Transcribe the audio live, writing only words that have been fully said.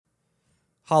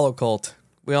Holocult.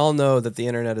 We all know that the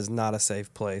internet is not a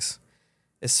safe place,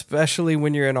 especially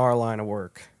when you're in our line of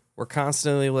work. We're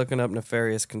constantly looking up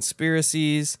nefarious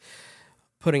conspiracies,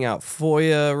 putting out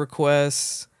FOIA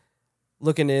requests,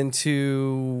 looking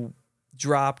into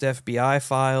dropped FBI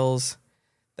files.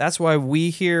 That's why we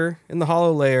here in the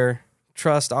Hollow Layer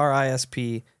trust our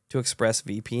ISP to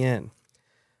ExpressVPN.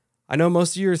 I know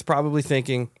most of you are probably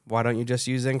thinking, why don't you just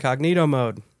use incognito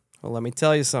mode? Well, let me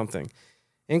tell you something.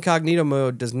 Incognito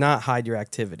mode does not hide your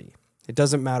activity. It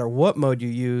doesn't matter what mode you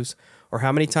use or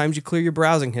how many times you clear your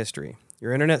browsing history.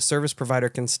 Your internet service provider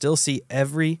can still see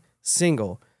every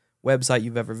single website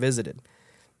you've ever visited.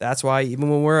 That's why even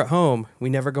when we're at home, we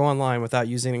never go online without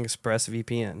using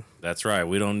ExpressVPN. That's right.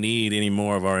 We don't need any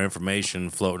more of our information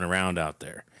floating around out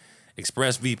there.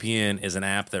 ExpressVPN is an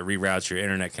app that reroutes your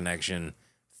internet connection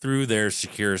through their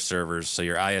secure servers so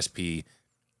your ISP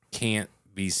can't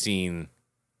be seen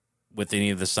with any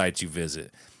of the sites you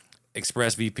visit.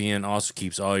 ExpressVPN also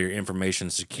keeps all your information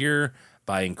secure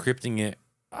by encrypting it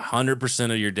 100%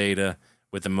 of your data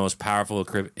with the most powerful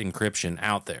encryption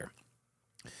out there.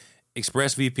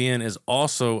 ExpressVPN is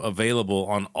also available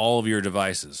on all of your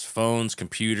devices, phones,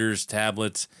 computers,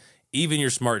 tablets, even your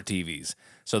smart TVs.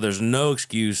 So there's no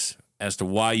excuse as to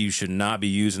why you should not be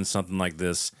using something like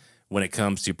this when it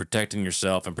comes to protecting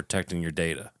yourself and protecting your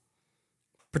data.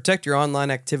 Protect your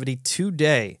online activity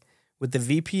today with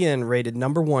the VPN rated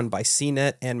 #1 by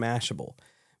CNET and Mashable.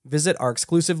 Visit our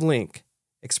exclusive link,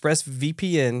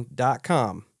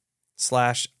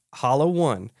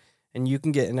 expressvpn.com/hollow1, and you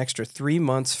can get an extra 3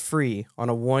 months free on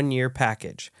a 1-year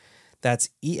package. That's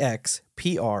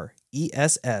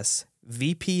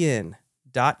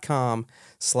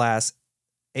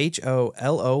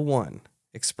expressvpn.com/HOLO1,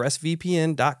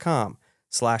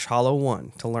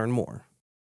 expressvpn.com/hollow1 to learn more.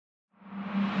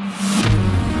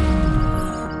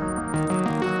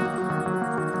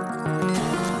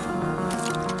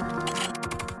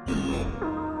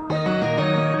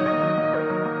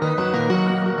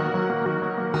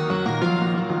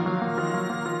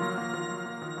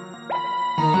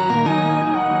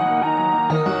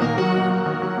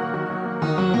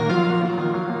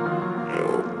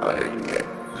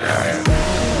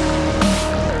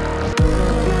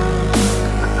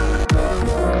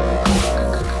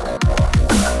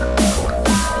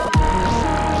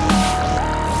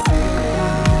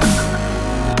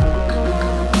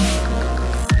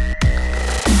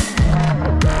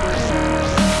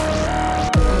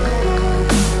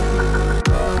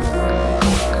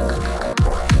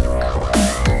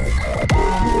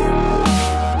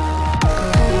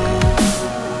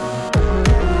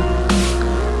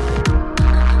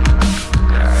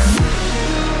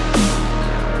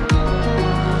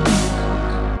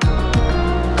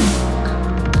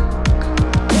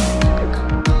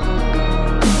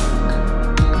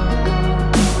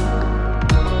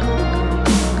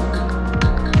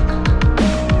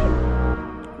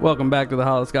 Welcome back to the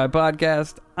Hollow Sky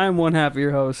Podcast. I'm one half of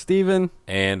your host, Steven.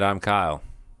 And I'm Kyle.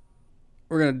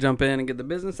 We're going to jump in and get the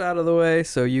business out of the way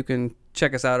so you can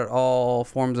check us out at all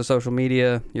forms of social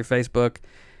media, your Facebook,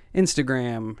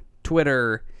 Instagram,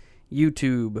 Twitter,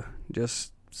 YouTube.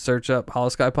 Just search up Hollow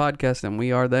Sky Podcast and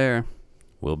we are there.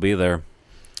 We'll be there.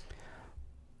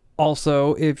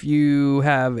 Also, if you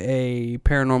have a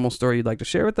paranormal story you'd like to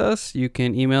share with us, you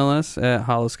can email us at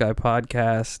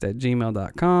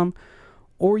hollowskypodcast@gmail.com.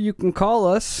 Or you can call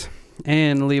us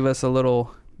and leave us a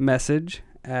little message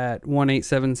at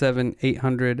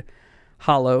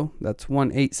 1-877-800-HOLLOW. That's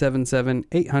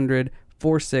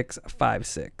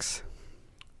 1-877-800-4656.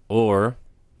 Or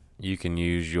you can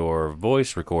use your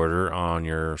voice recorder on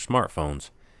your smartphones.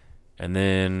 And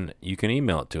then you can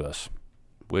email it to us,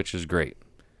 which is great.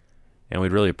 And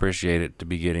we'd really appreciate it to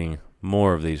be getting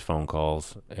more of these phone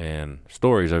calls and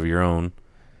stories of your own,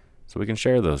 so we can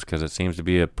share those because it seems to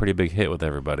be a pretty big hit with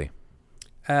everybody.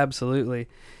 Absolutely.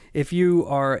 If you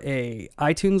are a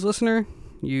iTunes listener,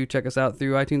 you check us out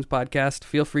through iTunes Podcast,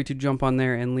 feel free to jump on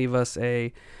there and leave us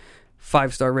a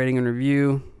 5-star rating and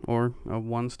review, or a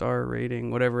 1-star rating,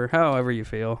 however you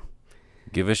feel.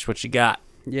 Give us what you got.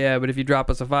 Yeah, but if you drop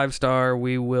us a 5-star,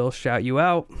 we will shout you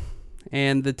out.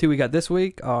 And the two we got this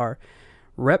week are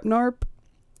Repnarp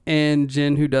and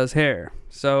Jen Who Does Hair.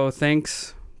 So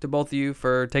thanks to both of you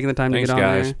for taking the time to get on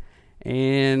there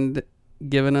and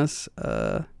giving us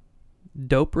a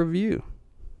dope review.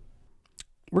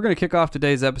 We're going to kick off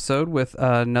today's episode with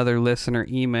another listener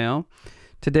email.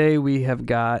 Today we have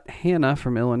got Hannah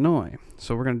from Illinois.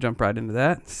 So we're going to jump right into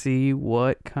that, see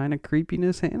what kind of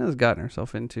creepiness Hannah's gotten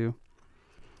herself into.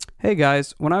 Hey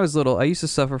guys, when I was little, I used to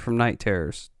suffer from night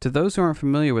terrors. To those who aren't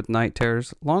familiar with night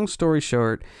terrors, long story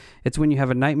short, it's when you have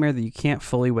a nightmare that you can't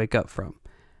fully wake up from.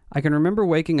 I can remember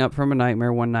waking up from a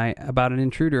nightmare one night about an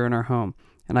intruder in our home,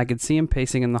 and I could see him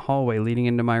pacing in the hallway leading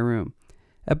into my room.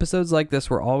 Episodes like this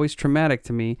were always traumatic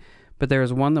to me, but there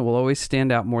is one that will always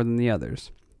stand out more than the others.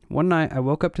 One night, I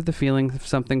woke up to the feeling of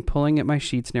something pulling at my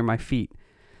sheets near my feet.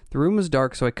 The room was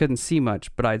dark, so I couldn't see much,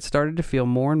 but I had started to feel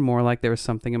more and more like there was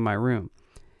something in my room.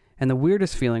 And the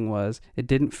weirdest feeling was, it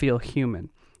didn't feel human.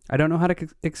 I don't know how to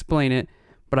explain it,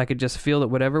 but I could just feel that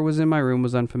whatever was in my room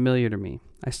was unfamiliar to me.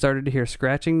 I started to hear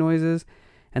scratching noises,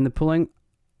 and the pulling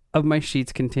of my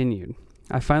sheets continued.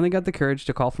 I finally got the courage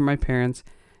to call for my parents,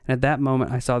 and at that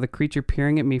moment I saw the creature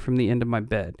peering at me from the end of my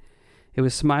bed. It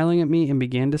was smiling at me and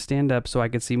began to stand up so I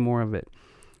could see more of it.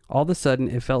 All of a sudden,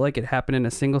 it felt like it happened in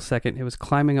a single second. It was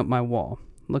climbing up my wall,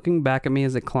 looking back at me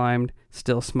as it climbed,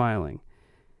 still smiling.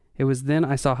 It was then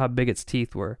I saw how big its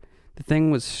teeth were. The thing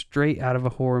was straight out of a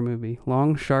horror movie.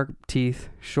 Long, sharp teeth,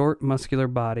 short, muscular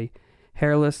body,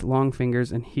 hairless, long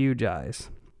fingers, and huge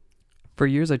eyes. For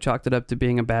years I chalked it up to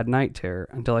being a bad night terror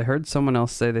until I heard someone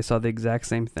else say they saw the exact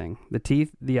same thing. The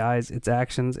teeth, the eyes, its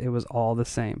actions, it was all the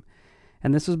same.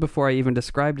 And this was before I even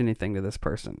described anything to this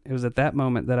person. It was at that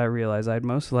moment that I realized I had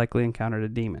most likely encountered a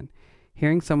demon.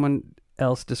 Hearing someone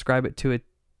else describe it to a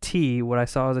T, what I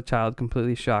saw as a child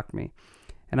completely shocked me,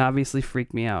 and obviously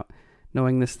freaked me out,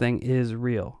 knowing this thing is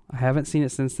real. I haven't seen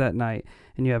it since that night,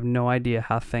 and you have no idea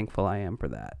how thankful I am for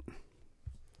that.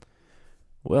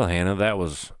 Well, Hannah, that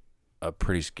was a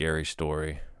pretty scary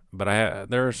story. But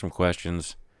there are some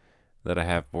questions that I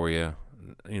have for you.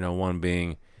 One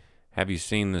being, have you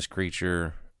seen this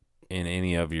creature in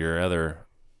any of your other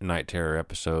night terror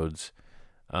episodes?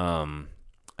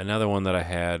 Another one that I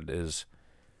had is,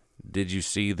 did you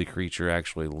see the creature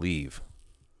actually leave?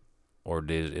 Or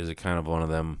is it kind of one of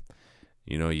them,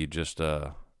 you just,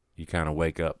 you kind of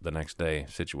wake up the next day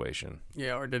situation?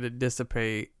 Yeah, or did it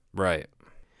dissipate? Right.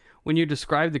 When you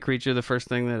described the creature, the first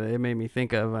thing that it made me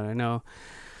think of, and I know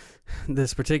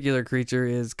this particular creature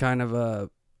is kind of a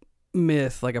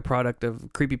myth, like a product of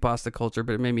creepypasta culture,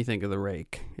 but it made me think of the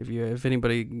Rake. If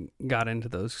anybody got into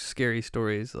those scary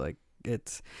stories, like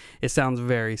it sounds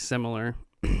very similar.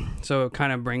 So it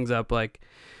kind of brings up like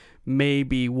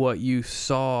maybe what you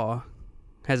saw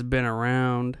has been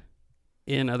around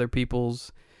in other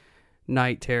people's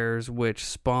night terrors, which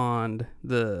spawned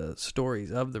the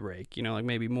stories of the Rake. Like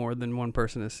maybe more than one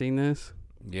person has seen this.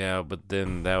 Yeah, but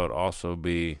then that would also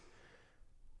be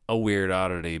a weird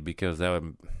oddity, because that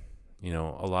would,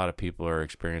 a lot of people are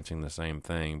experiencing the same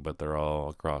thing, but they're all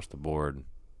across the board.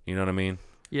 You know what I mean?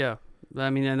 Yeah.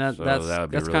 I mean, and that's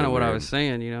really kind of what I weird. was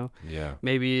saying, Yeah.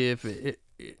 Maybe if it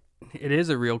is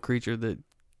a real creature that,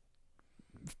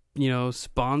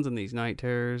 spawns in these night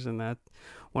terrors, and that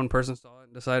one person saw it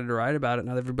and decided to write about it,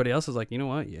 and everybody else is like, you know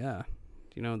what? Yeah.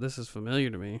 This is familiar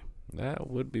to me. That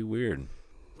would be weird.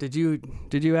 Did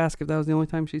you ask if that was the only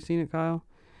time she's seen it, Kyle?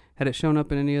 Had it shown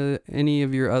up in any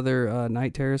of your other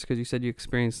night terrors? Because you said you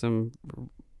experienced them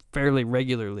fairly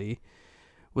regularly.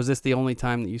 Was this the only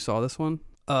time that you saw this one?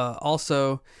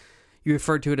 Also, you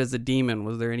referred to it as a demon.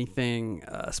 Was there anything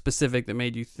specific that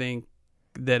made you think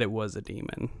that it was a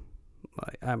demon?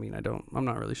 I'm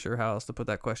not really sure how else to put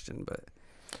that question, but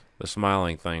The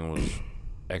smiling thing was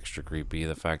extra creepy.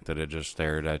 The fact that it just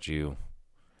stared at you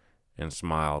and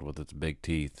smiled with its big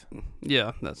teeth.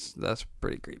 Yeah, that's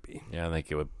pretty creepy. Yeah, I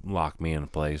think it would lock me in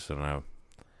place, and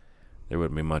there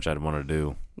wouldn't be much I'd want to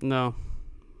do. No,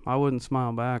 I wouldn't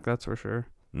smile back, that's for sure.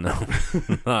 No,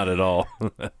 not at all.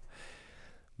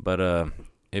 But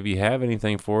if you have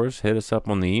anything for us, hit us up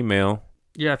on the email.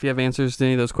 Yeah, if you have answers to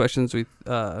any of those questions we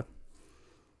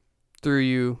threw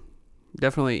you,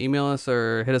 definitely email us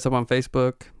or hit us up on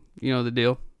Facebook. You know the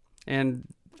deal. And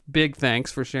big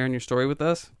thanks for sharing your story with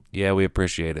us. Yeah, we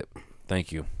appreciate it.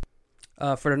 Thank you.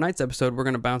 For tonight's episode, we're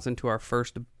going to bounce into our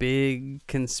first big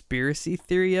conspiracy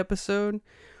theory episode.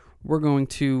 We're going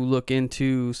to look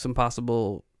into some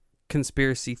possible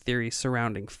conspiracy theories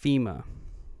surrounding FEMA.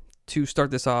 To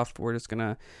start this off, we're just going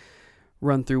to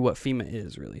run through what FEMA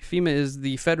is, really. FEMA is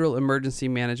the Federal Emergency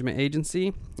Management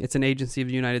Agency. It's an agency of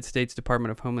the United States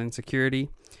Department of Homeland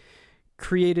Security,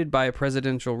 created by a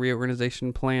Presidential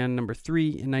Reorganization Plan number 3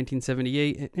 in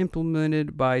 1978 and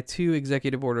implemented by 2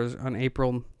 executive orders on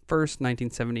April 1st,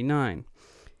 1979.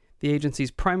 The agency's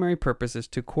primary purpose is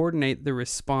to coordinate the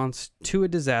response to a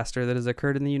disaster that has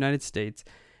occurred in the United States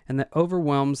and that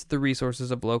overwhelms the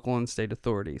resources of local and state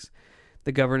authorities.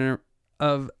 The governor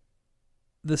of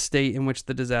the state in which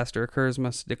the disaster occurs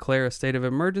must declare a state of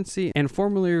emergency and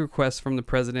formally request from the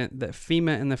president that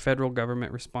FEMA and the federal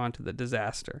government respond to the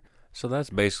disaster. So that's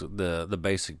basically the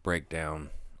basic breakdown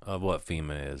of what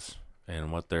FEMA is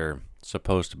and what they're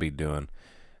supposed to be doing.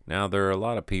 Now, there are a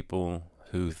lot of people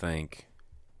who think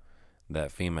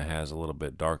that FEMA has a little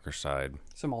bit darker side.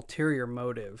 Some ulterior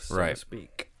motives, so to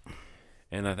speak.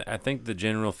 And I think the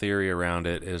general theory around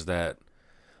it is that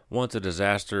once a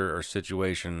disaster or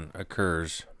situation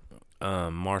occurs,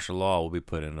 martial law will be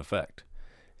put in effect.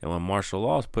 And when martial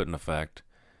law is put in effect,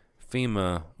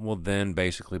 FEMA will then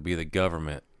basically be the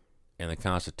government, and the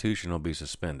Constitution will be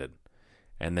suspended.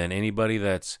 And then anybody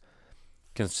that's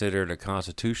considered a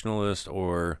constitutionalist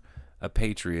or a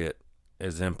patriot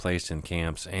is then placed in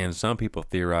camps. And some people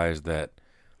theorize that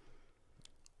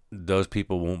those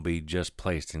people won't be just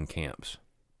placed in camps,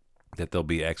 that they'll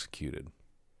be executed.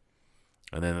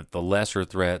 And then the lesser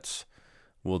threats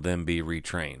will then be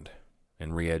retrained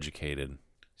and re-educated.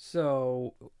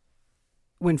 So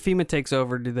when FEMA takes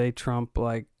over, do they trump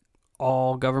like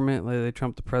all government? Like they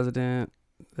trump the president?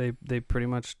 They pretty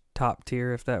much top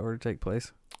tier if that were to take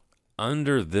place?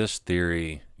 Under this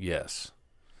theory, yes.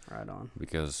 Right on.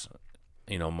 Because,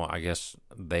 I guess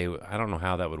I don't know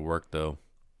how that would work though.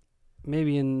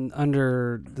 Maybe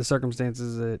under the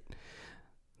circumstances that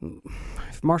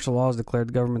if martial law is declared,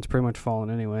 the government's pretty much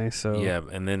fallen anyway. So yeah,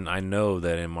 and then I know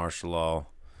that in martial law,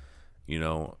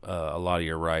 a lot of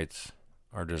your rights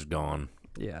are just gone.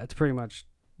 Yeah, it's pretty much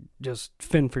just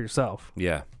fend for yourself.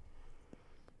 Yeah,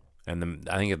 and then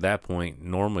I think at that point,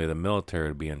 normally the military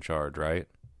would be in charge, right?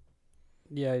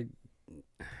 Yeah,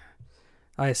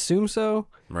 I assume so.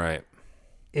 Right.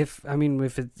 If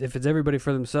it's everybody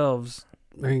for themselves,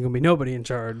 there ain't gonna be nobody in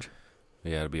charge.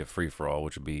 Yeah, it'd be a free for all,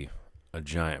 which would be a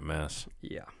giant mess.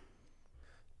 Yeah.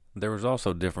 There was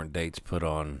also different dates put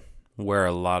on where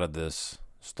a lot of this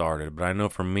started, but I know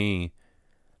for me,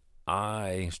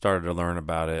 I started to learn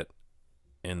about it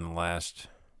in the last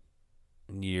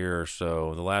year or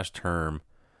so, the last term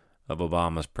of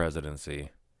Obama's presidency,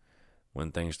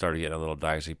 when things started getting a little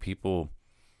dicey. People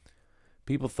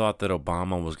thought that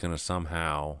Obama was going to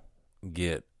somehow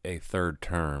get a third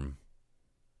term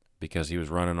because he was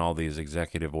running all these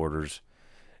executive orders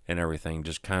and everything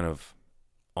just kind of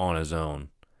on his own.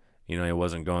 He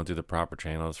wasn't going through the proper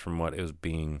channels from what it was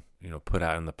being, put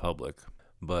out in the public.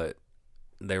 But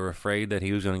they were afraid that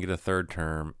he was going to get a third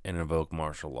term and invoke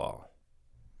martial law.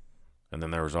 And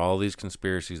then there was all these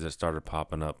conspiracies that started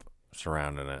popping up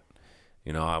surrounding it.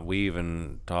 We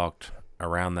even talked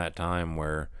around that time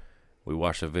where we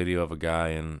watched a video of a guy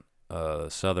in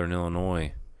southern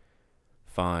Illinois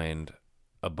find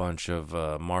a bunch of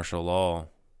martial law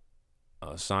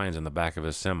signs in the back of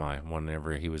his semi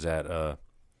whenever he was at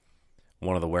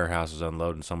one of the warehouses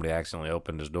unloading. Somebody accidentally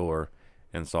opened his door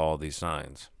and saw all these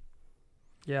signs.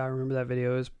 Yeah, I remember that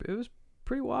video. It was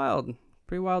pretty wild.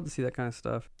 Pretty wild to see that kind of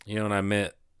stuff. And I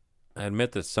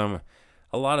admit that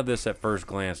a lot of this at first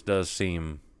glance does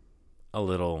seem a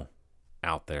little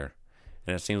out there.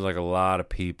 And it seems like a lot of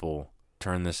people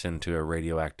turn this into a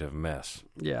radioactive mess.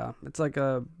 Yeah, it's like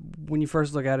when you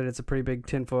first look at it, it's a pretty big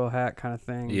tinfoil hat kind of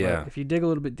thing. Yeah. But if you dig a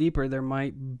little bit deeper, it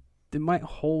might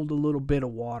hold a little bit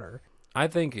of water. I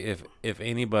think if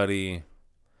anybody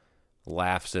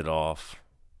laughs it off,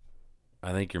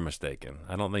 I think you're mistaken.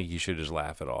 I don't think you should just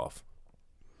laugh it off.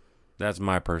 That's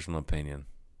my personal opinion.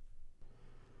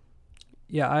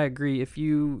 Yeah, I agree. If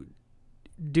you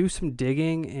do some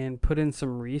digging and put in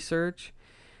some research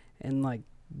and like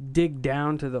dig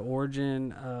down to the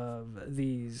origin of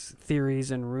these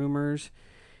theories and rumors,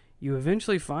 you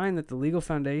eventually find that the legal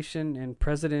foundation and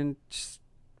precedent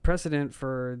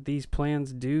for these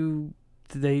plans do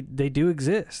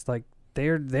exist. Like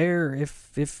they're there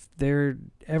if they're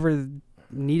ever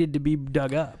needed to be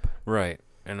dug up. Right.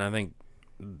 And I think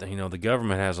the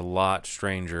government has a lot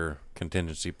stranger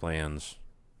contingency plans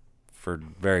for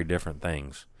very different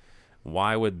things.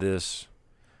 Why would this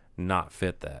not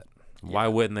fit that? Why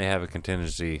wouldn't they have a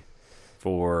contingency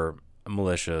for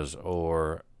militias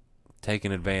or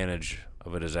taking advantage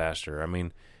of a disaster? I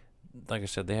mean, like I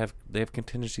said, they have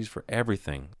contingencies for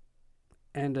everything.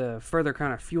 And to further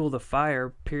kind of fuel the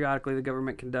fire, periodically the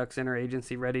government conducts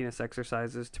interagency readiness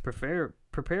exercises to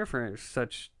prepare for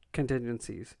such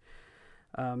contingencies.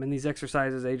 In these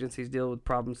exercises, agencies deal with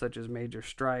problems such as major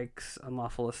strikes,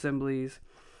 unlawful assemblies.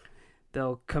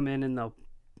 They'll come in and they'll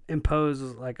impose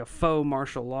like a faux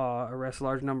martial law, arrest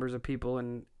large numbers of people,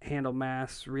 and handle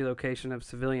mass relocation of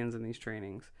civilians in these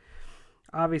trainings.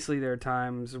 Obviously, there are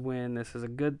times when this is a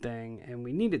good thing and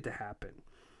we need it to happen.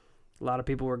 A lot of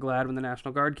people were glad when the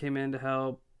National Guard came in to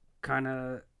help kind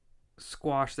of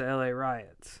squash the LA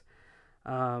riots.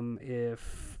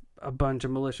 If a bunch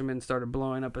of militiamen started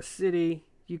blowing up a city,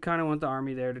 you kind of want the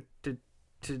army there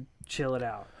to chill it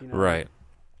out, you know? Right.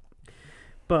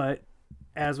 But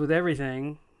as with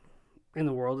everything in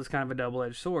the world, it's kind of a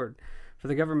double-edged sword. For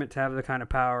the government to have the kind of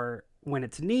power when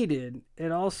it's needed,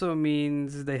 it also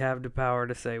means they have the power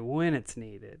to say when it's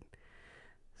needed.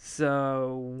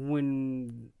 So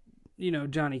when,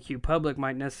 Johnny Q. Public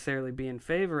might necessarily be in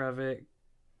favor of it,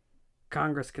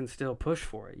 Congress can still push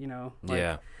for it,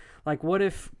 Yeah. Like, what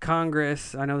if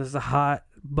Congress, I know this is a hot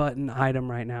button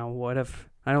item right now, what if,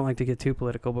 I don't like to get too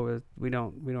political, but we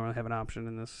don't really have an option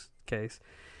in this case.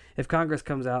 If Congress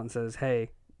comes out and says, hey,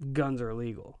 guns are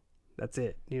illegal, that's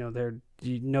it,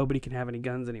 nobody can have any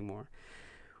guns anymore,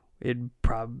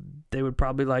 they would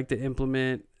probably like to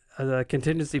implement a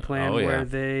contingency plan where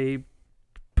they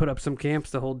put up some camps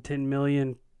to hold 10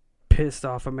 million pissed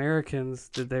off Americans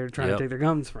that they're trying to take their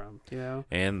guns from,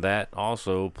 And that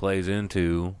also plays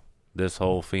into this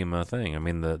whole FEMA thing. I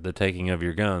mean, the taking of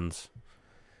your guns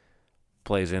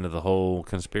plays into the whole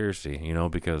conspiracy,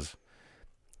 because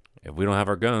if we don't have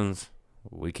our guns,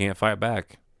 we can't fight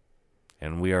back.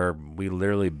 And we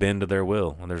literally bend to their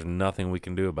will, and there's nothing we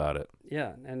can do about it.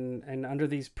 Yeah, and under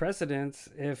these precedents,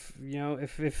 if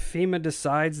FEMA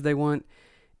decides they want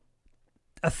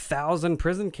 1,000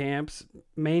 prison camps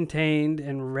maintained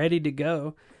and ready to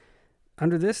go,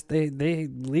 under this, they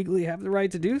legally have the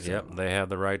right to do so. Yep, they have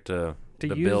the right to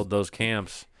build those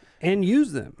camps and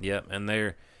use them. Yep, and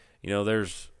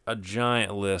there's a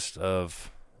giant list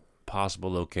of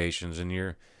possible locations,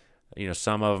 and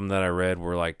some of them that I read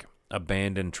were like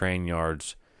abandoned train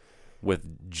yards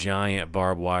with giant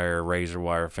barbed wire, razor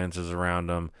wire fences around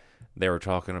them. They were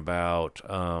talking about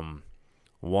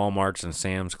Walmarts and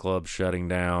Sam's Club shutting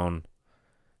down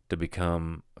to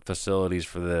become facilities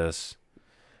for this.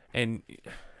 And,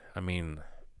 I mean,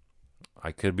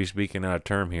 I could be speaking out of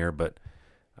term here, but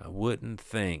I wouldn't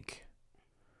think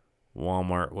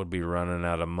Walmart would be running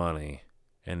out of money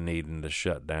and needing to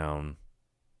shut down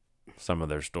some of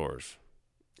their stores.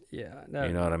 Yeah.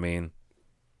 You know what I mean?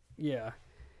 Yeah.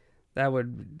 That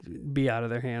would be out of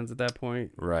their hands at that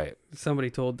point. Right. Somebody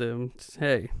told them,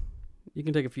 hey, you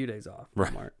can take a few days off,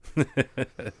 Walmart.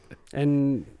 Right.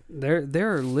 And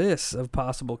there are lists of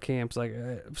possible camps. Like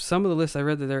some of the lists I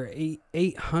read that there are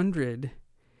 800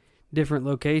 different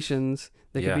locations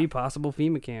that could be possible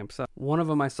FEMA camps. One of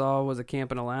them I saw was a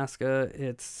camp in Alaska.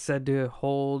 It's said to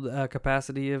hold a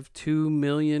capacity of 2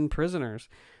 million prisoners,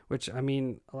 which, I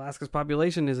mean, Alaska's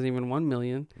population isn't even 1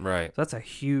 million. Right. So that's a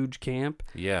huge camp.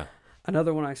 Yeah.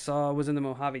 Another one I saw was in the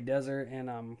Mojave Desert,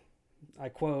 and I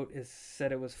quote,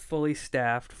 said it was fully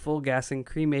staffed, full gassing,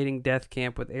 cremating death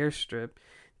camp with airstrip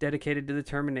dedicated to the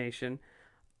termination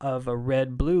of a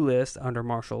red-blue list under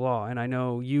martial law. And I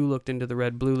know you looked into the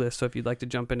red-blue list, so if you'd like to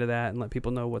jump into that and let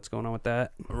people know what's going on with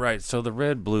that. Right. So the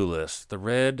red-blue list,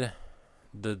 the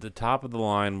top of the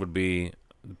line would be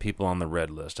the people on the red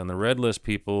list. And the red list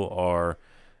people are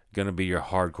going to be your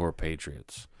hardcore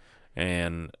patriots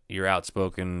and your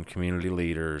outspoken community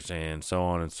leaders and so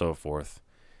on and so forth.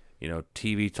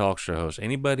 TV talk show hosts,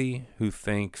 anybody who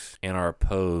thinks and are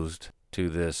opposed to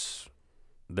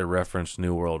the reference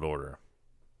New World Order.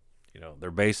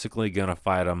 They're basically going to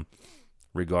fight them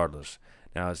regardless.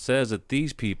 Now, it says that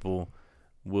these people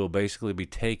will basically be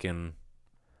taken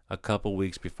a couple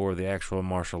weeks before the actual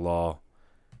martial law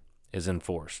is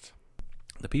enforced.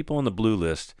 The people on the blue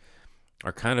list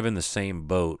are kind of in the same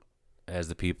boat as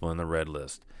the people in the red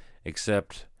list,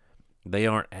 except they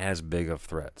aren't as big of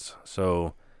threats.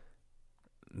 So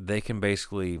they can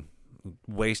basically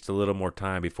waste a little more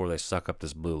time before they suck up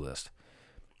this blue list.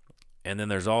 And then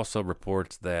there's also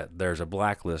reports that there's a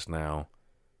black list now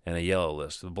and a yellow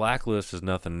list. The black list is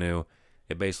nothing new.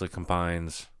 It basically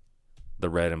combines the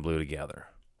red and blue together.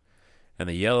 And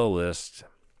the yellow list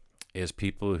is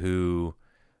people who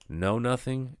know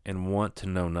nothing and want to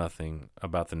know nothing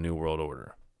about the New World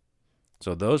Order.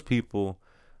 So those people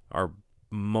are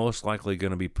most likely going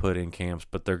to be put in camps,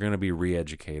 but they're going to be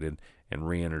re-educated and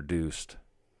reintroduced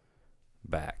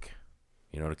back,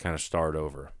 to kind of start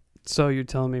over. So you're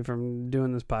telling me from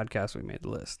doing this podcast we made the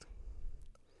list?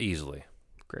 Easily.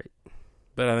 Great.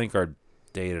 But I think our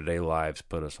day-to-day lives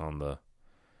put us on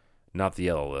not the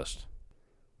yellow list,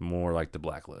 more like the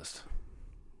black list.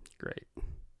 Great.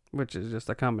 Which is just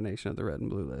a combination of the red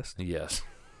and blue list. Yes.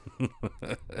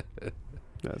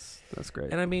 That's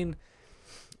great. And I mean,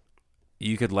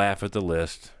 you could laugh at the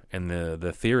list and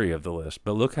the theory of the list,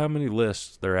 but look how many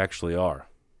lists there actually are.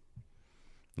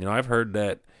 I've heard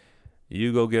that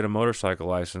you go get a motorcycle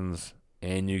license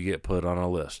and you get put on a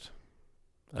list,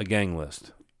 a gang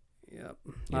list. Yep.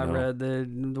 You I know?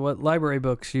 read what library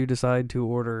books you decide to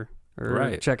order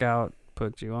or check out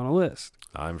put you on a list.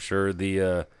 I'm sure we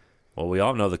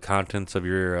all know the contents of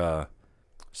your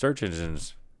search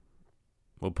engines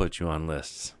will put you on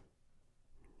lists.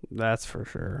 That's for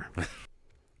sure.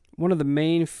 One of the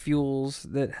main fuels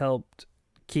that helped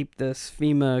keep this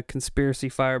FEMA conspiracy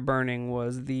fire burning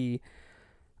was the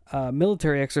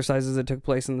military exercises that took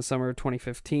place in the summer of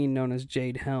 2015 known as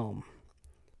Jade Helm.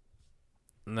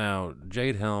 Now,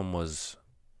 Jade Helm was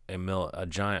a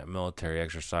giant military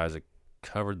exercise that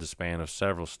covered the span of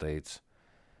several states,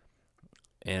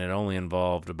 and it only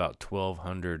involved about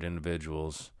 1,200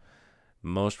 individuals.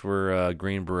 Most were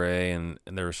Green Beret, and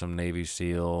there were some Navy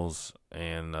SEALs,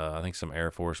 and I think some Air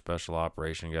Force Special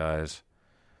Operation guys.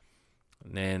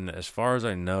 And as far as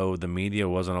I know, the media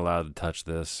wasn't allowed to touch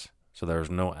this, so there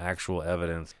was no actual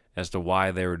evidence as to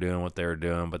why they were doing what they were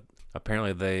doing, but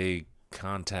apparently they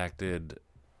contacted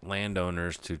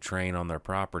landowners to train on their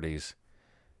properties,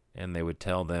 and they would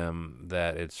tell them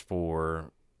that it's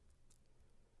for,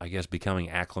 I guess, becoming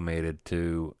acclimated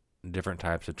to different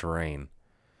types of terrain,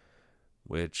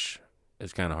 which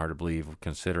is kind of hard to believe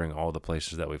considering all the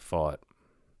places that we fought,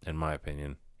 in my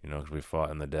opinion. You know, because we fought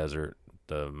in the desert,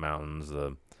 the mountains,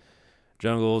 the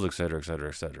jungles, et cetera, et cetera,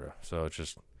 et cetera. So it's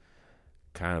just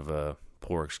kind of a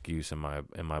poor excuse in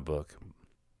my book.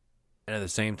 And at the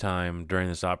same time, during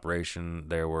this operation,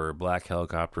 there were black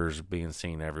helicopters being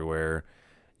seen everywhere.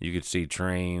 You could see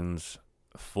trains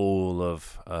full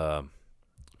of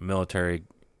military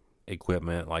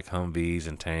equipment like Humvees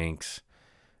and tanks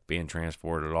being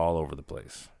transported all over the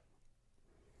place.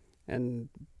 And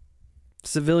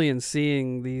civilians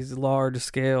seeing these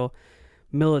large-scale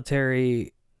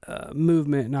military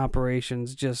movement and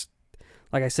operations just,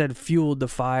 like I said, fueled the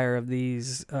fire of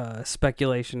these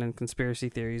speculation and conspiracy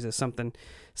theories that something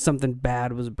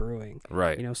bad was brewing.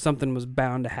 Right. You know, something was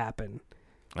bound to happen.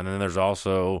 And then there's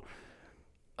also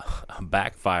a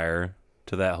backfire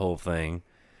to that whole thing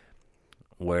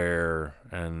where,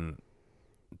 and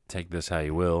take this how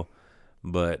you will,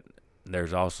 but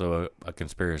there's also a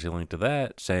conspiracy link to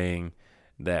that saying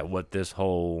that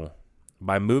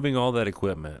by moving all that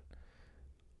equipment,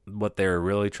 what they were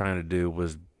really trying to do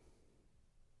was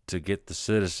to get the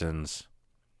citizens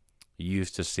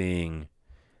used to seeing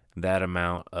that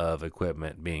amount of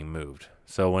equipment being moved.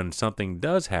 So when something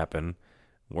does happen,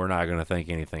 we're not going to think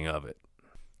anything of it.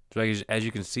 So as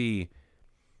you can see,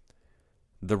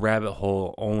 the rabbit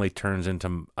hole only turns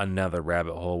into another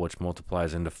rabbit hole, which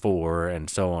multiplies into 4, and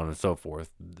so on and so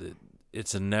forth.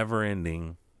 It's a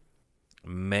never-ending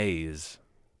maze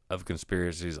of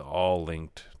conspiracies all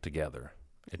linked together.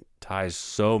 It ties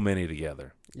so many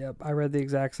together. Yep, I read the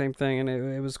exact same thing, and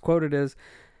it was quoted as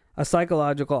a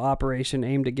psychological operation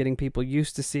aimed at getting people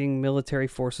used to seeing military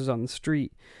forces on the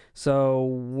street. So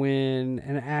when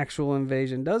an actual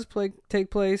invasion does take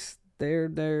place, they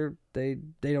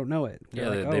don't know it. They're Yeah,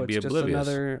 like, they'd be it's just oblivious.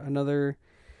 another.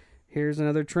 Here's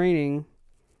another training,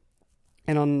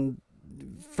 and on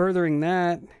furthering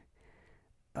that,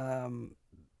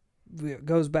 it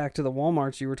goes back to the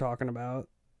Walmarts you were talking about.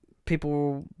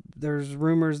 There's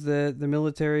rumors that the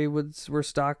military were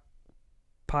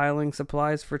stockpiling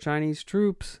supplies for Chinese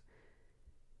troops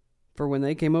for when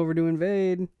they came over to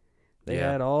invade. They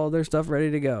had all their stuff ready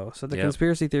to go. So the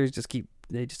conspiracy theories just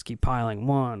keep piling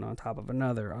one on top of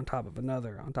another, on top of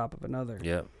another, on top of another.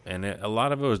 Yep, and a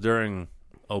lot of it was during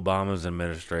Obama's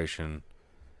administration.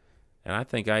 And I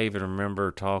think I even remember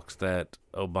talks that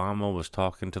Obama was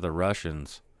talking to the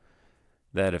Russians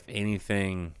that if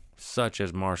anything such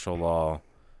as martial law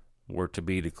were to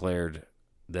be declared,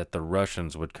 that the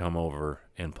Russians would come over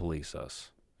and police us.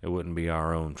 It wouldn't be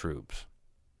our own troops.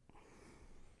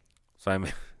 So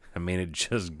I mean, it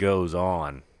just goes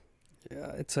on.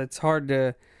 Yeah, it's hard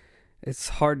to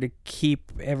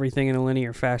keep everything in a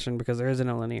linear fashion because there isn't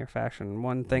a linear fashion.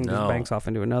 One thing just banks off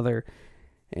into another,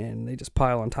 and they just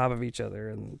pile on top of each other,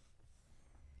 and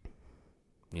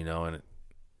and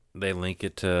they link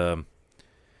it to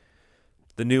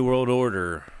the New World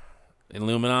Order,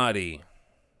 Illuminati,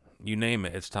 you name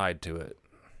it, it's tied to it.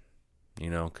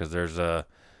 Because there's the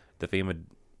FEMA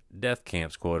death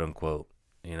camps, quote unquote.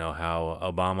 How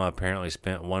Obama apparently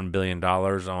spent $1 billion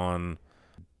on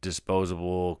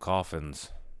disposable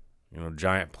coffins,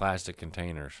 giant plastic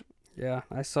containers. Yeah,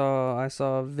 I saw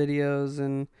videos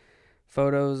and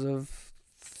photos of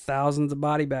thousands of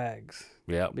body bags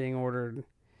being ordered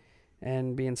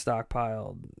and being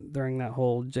stockpiled during that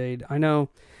whole Jade. I know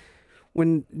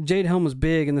when Jade Helm was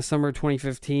big in the summer of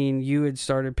 2015, you had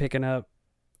started picking up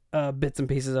bits and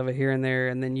pieces of it here and there,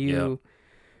 and then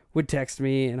would text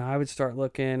me, and I would start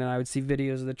looking, and I would see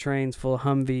videos of the trains full of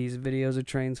Humvees, videos of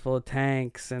trains full of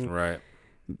tanks, and Right.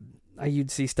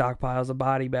 you'd see stockpiles of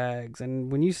body bags.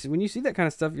 And when you see that kind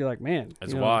of stuff, you're like, man,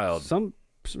 It's wild. Some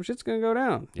shit's gonna go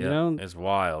down. Yeah, it's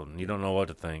wild. And you don't know what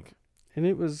to think. And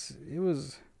it was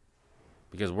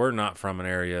because we're not from an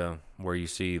area where you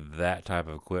see that type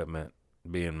of equipment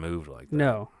being moved like that.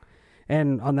 No.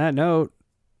 And on that note,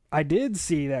 I did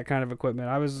see that kind of equipment.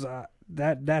 I was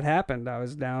that happened. I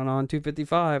was down on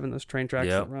 255 and those train tracks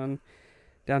that run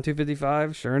down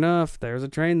 255. Sure enough, there was a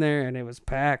train there, and it was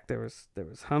packed. There was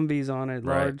Humvees on it,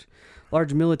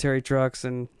 large military trucks.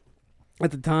 And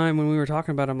at the time when we were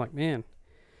talking about it, I'm like, man,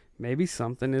 maybe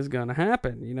something is gonna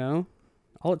happen.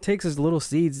 All it takes is little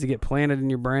seeds to get planted in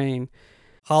your brain.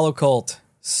 Holocult.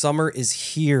 Summer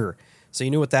is here. So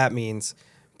you know what that means.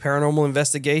 Paranormal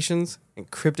investigations and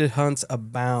cryptid hunts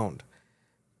abound.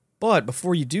 But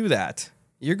before you do that,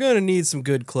 you're going to need some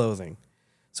good clothing.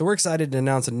 So we're excited to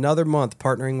announce another month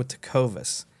partnering with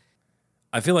Tecovas.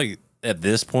 I feel like at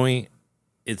this point,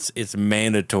 it's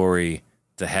mandatory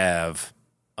to have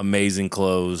amazing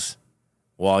clothes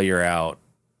while you're out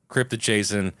cryptid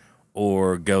chasing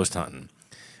or ghost hunting.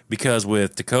 Because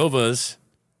with Tecovas,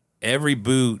 every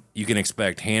boot you can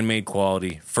expect handmade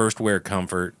quality, first wear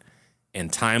comfort,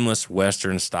 and timeless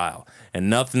Western style. And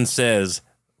nothing says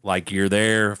like you're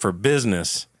there for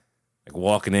business, like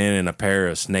walking in a pair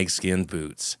of snakeskin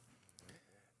boots.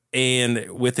 And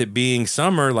with it being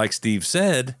summer, like Steve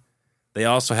said, they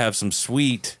also have some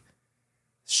sweet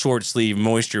short sleeve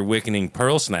moisture wicking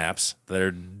pearl snaps that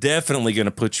are definitely going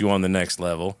to put you on the next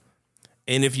level.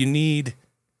 And if you need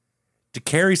to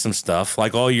carry some stuff,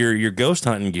 like all your ghost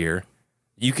hunting gear,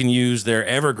 you can use their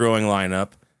ever-growing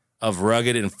lineup of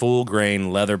rugged and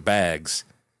full-grain leather bags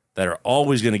that are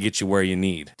always going to get you where you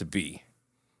need to be.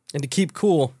 And to keep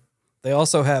cool, they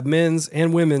also have men's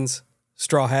and women's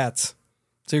straw hats.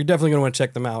 So you're definitely going to want to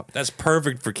check them out. That's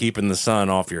perfect for keeping the sun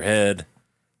off your head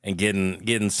and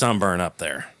getting sunburn up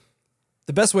there.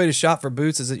 The best way to shop for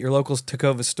boots is at your local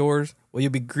Tecovas stores, where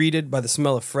you'll be greeted by the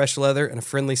smell of fresh leather and a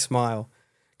friendly smile.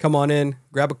 Come on in,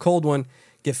 grab a cold one,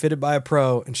 get fitted by a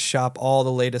pro, and shop all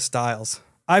the latest styles.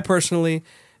 I personally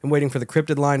am waiting for the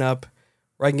cryptid lineup,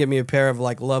 where I can get me a pair of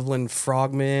like Loveland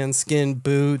Frogman skin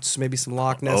boots, maybe some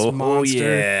Loch Ness Monster.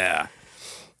 Oh, yeah.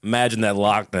 Imagine that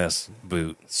Loch Ness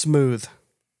boot. Smooth.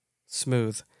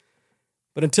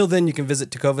 But until then, you can visit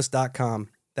Tecovas.com.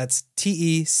 That's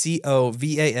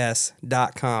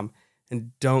TECOVAS.com.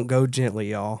 And don't go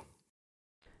gently, y'all.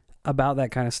 About that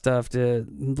kind of stuff to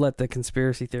let the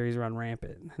conspiracy theories run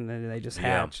rampant, and then they just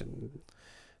hatch. And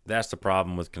that's the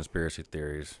problem with conspiracy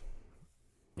theories.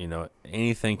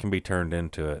 Anything can be turned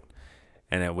into it,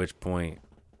 and at which point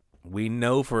we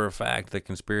know for a fact that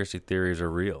conspiracy theories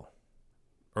are real,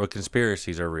 or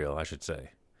conspiracies are real, I should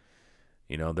say.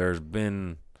 There's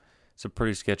been some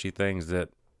pretty sketchy things that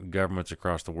governments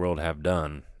across the world have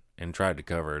done and tried to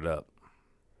cover it up.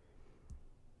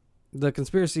 The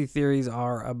conspiracy theories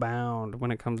are abound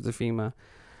when it comes to FEMA.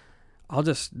 I'll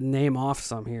just name off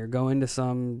some here. Go into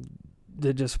some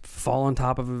that just fall on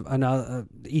top of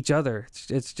each other.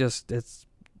 It's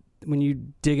when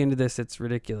you dig into this, it's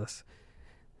ridiculous.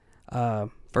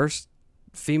 First,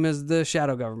 FEMA's the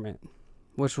shadow government,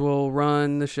 which will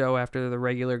run the show after the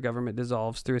regular government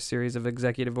dissolves through a series of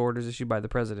executive orders issued by the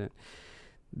president.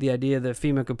 The idea that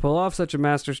FEMA could pull off such a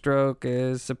masterstroke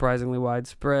is surprisingly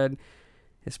widespread,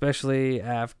 especially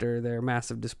after their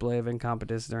massive display of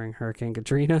incompetence during Hurricane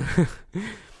Katrina.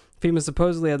 FEMA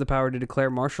supposedly had the power to declare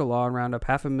martial law and round up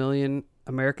 500,000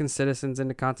 American citizens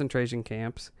into concentration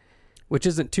camps, which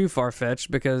isn't too far-fetched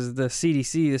because the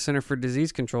CDC, the Center for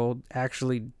Disease Control,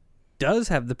 actually does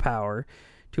have the power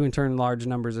to intern large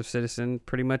numbers of citizens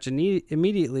pretty much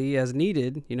immediately as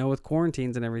needed, with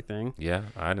quarantines and everything. Yeah,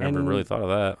 I never really thought of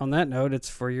that. On that note, it's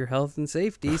for your health and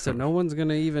safety, so no one's going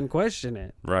to even question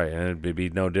it. Right, and it'd be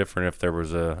no different if there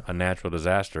was a natural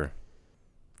disaster,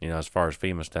 as far as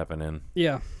FEMA stepping in.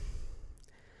 Yeah.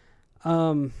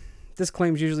 This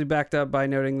claim's usually backed up by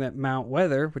noting that Mount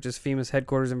Weather, which is FEMA's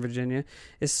headquarters in Virginia,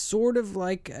 is sort of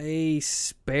like a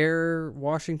spare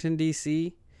Washington,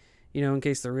 D.C., in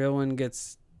case the real one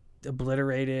gets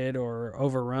obliterated or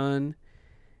overrun.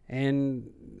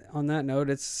 And on that note,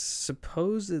 it's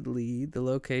supposedly the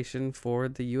location for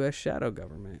the U.S. shadow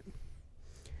government.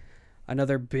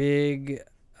 Another big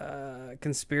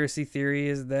conspiracy theory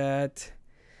is that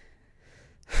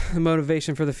the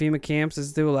motivation for the FEMA camps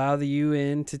is to allow the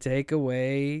UN to take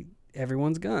away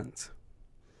everyone's guns.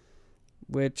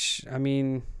 Which,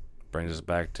 brings us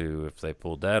back to if they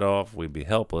pulled that off, we'd be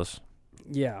helpless.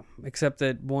 Yeah, except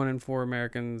that 1 in 4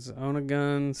 Americans own a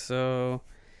gun, so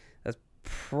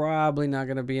probably not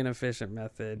going to be an efficient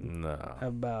method No.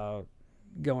 about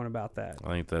going about that. I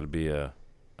think that'd be a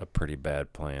pretty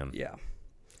bad plan. Yeah.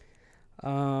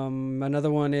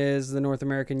 Another one is the North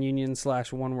American Union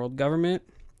 / One World Government.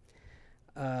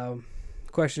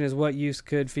 Question is, what use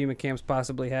could FEMA camps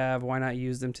possibly have? Why not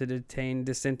use them to detain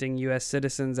dissenting U.S.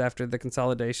 citizens after the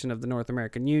consolidation of the North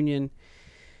American Union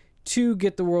to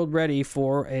get the world ready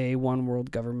for a one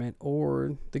world government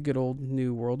or the good old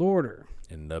New World Order?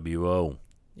 NWO.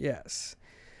 Yes.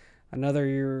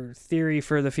 Another theory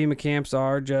for the FEMA camps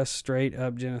are just straight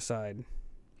up genocide.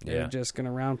 They're just going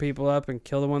to round people up and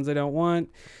kill the ones they don't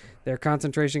want. They're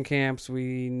concentration camps.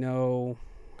 We know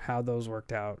how those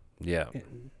worked out. Yeah.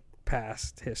 In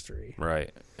past history.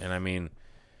 Right. And I mean,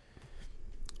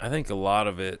 I think a lot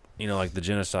of it, like the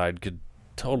genocide could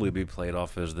totally be played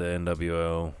off as the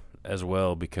NWO as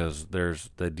well, because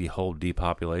there's the whole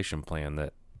depopulation plan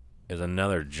that is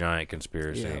another giant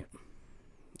conspiracy.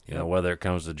 Yep. Whether it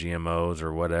comes to GMOs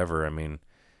or whatever, I mean,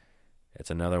 it's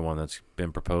another one that's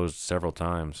been proposed several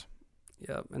times.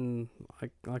 Yep, and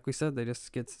like we said, they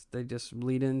just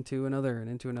lead into another and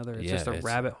into another. It's just a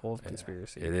rabbit hole of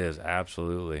conspiracy. It is,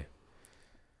 absolutely.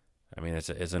 I mean, it's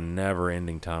a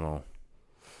never-ending tunnel.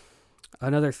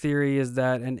 Another theory is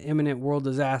that an imminent world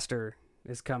disaster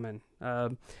is coming.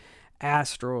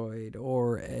 Asteroid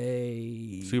or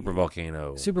a super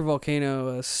volcano, a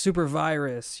super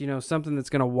virus, something that's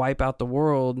going to wipe out the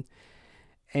world.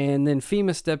 And then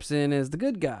FEMA steps in as the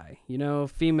good guy.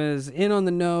 FEMA's in on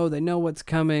the know. They know what's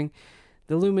coming.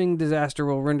 The looming disaster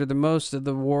will render the rest of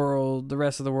the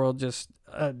world, just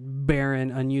a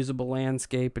barren, unusable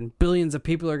landscape, and billions of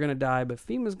people are going to die. But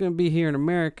FEMA's going to be here in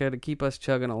America to keep us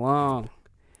chugging along,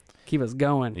 keep us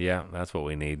going. Yeah, that's what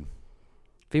we need.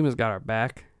 FEMA's got our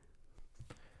back.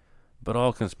 But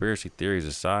all conspiracy theories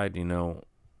aside,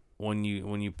 when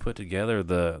you put together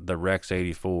the Rex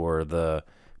 84, the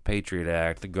Patriot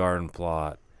Act, the Garden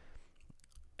Plot,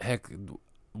 heck,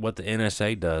 what the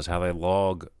NSA does, how they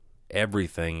log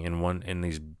everything in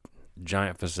these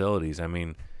giant facilities. I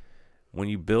mean, when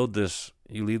you build this,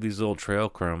 you leave these little trail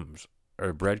crumbs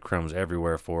or breadcrumbs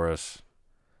everywhere for us.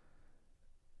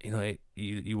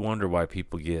 You wonder why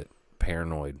people get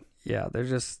paranoid. Yeah,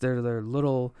 they're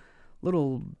little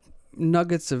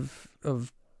nuggets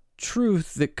of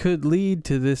truth that could lead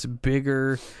to this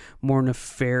bigger, more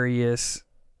nefarious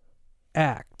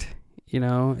act.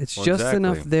 It's just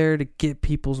enough there to get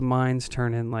people's minds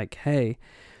turning, like, hey,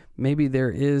 maybe there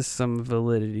is some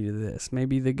validity to this.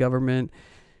 Maybe the government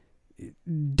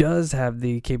does have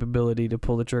the capability to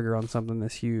pull the trigger on something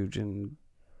this huge and,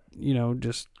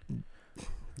 just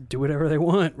do whatever they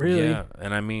want, really. Yeah,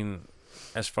 and I mean,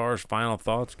 as far as final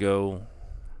thoughts go,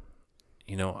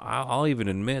 I'll even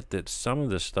admit that some of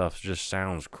this stuff just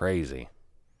sounds crazy.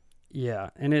 Yeah,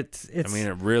 and it's I mean,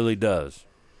 it really does.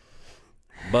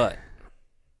 But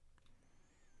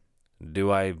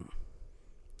do I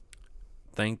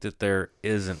think that there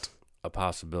isn't a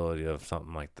possibility of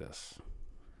something like this?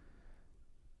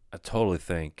 I totally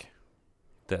think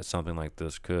that something like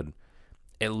this could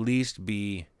at least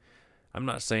be, I'm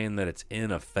not saying that it's in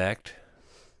effect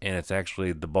and it's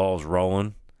actually the ball's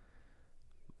rolling,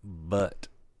 but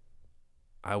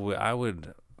I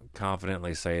would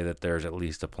confidently say that there's at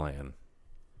least a plan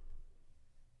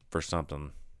for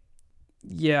something.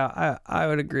 Yeah, I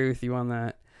would agree with you on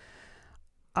that.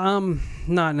 I'm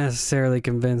not necessarily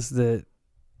convinced that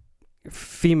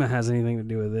FEMA has anything to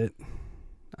do with it.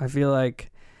 I feel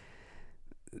like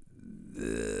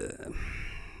the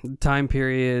time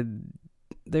period,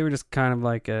 they were just kind of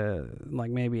like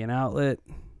maybe an outlet,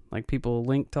 like people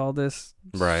linked to all this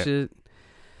shit.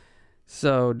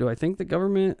 So do I think the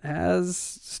government has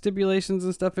stipulations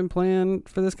and stuff in plan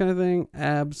for this kind of thing?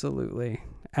 Absolutely.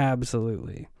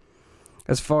 Absolutely.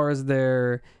 As far as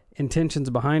their intentions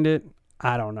behind it,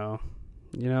 I don't know.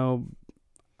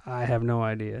 I have no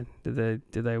idea. Do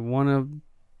they want to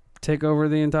take over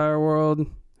the entire world?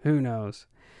 Who knows?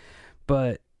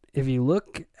 But if you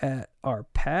look at our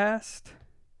past,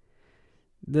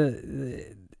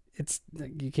 it's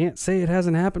you can't say it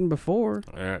hasn't happened before.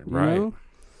 Right. Know?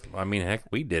 I mean, heck,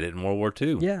 we did it in World War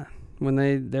II. Yeah,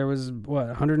 when there was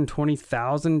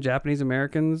 120,000 Japanese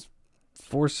Americans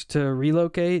forced to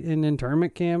relocate in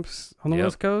internment camps on the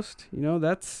West Coast.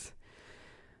 That's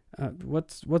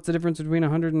what's the difference between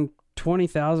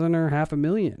 120,000 or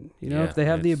 500,000? If they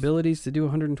have the abilities to do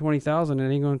 120,000, it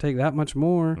ain't going to take that much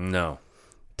more. No.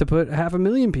 To put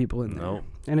 500,000 people in there. No.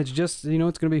 And it's just,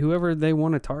 it's going to be whoever they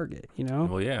want to target,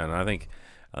 Well, yeah, and I think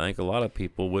a lot of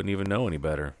people wouldn't even know any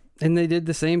better. And they did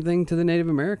the same thing to the Native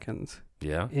Americans.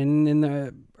 Yeah. In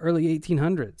the early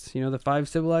 1800s, the 5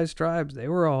 civilized tribes, they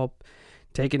were all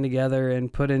taken together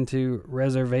and put into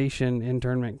reservation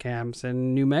internment camps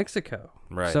in New Mexico.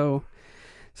 Right. So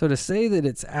to say that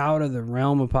it's out of the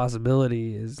realm of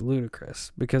possibility is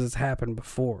ludicrous because it's happened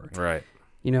before. Right.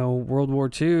 You know, World War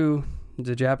II,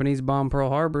 the Japanese bombed Pearl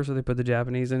Harbor, so they put the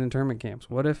Japanese in internment camps.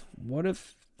 What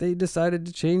if they decided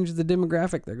to change the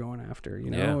demographic they're going after,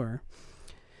 you know? Yeah. Or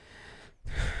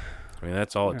I mean,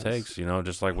 that's all it takes, you know,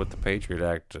 just like with the Patriot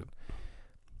Act.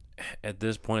 At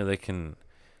this point, they can,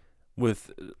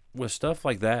 with stuff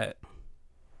like that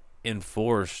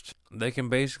enforced, they can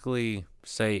basically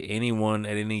say anyone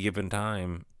at any given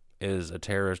time is a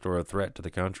terrorist or a threat to the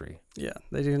country. yeah,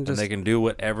 they can do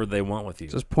whatever they want with you.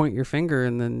 just point your finger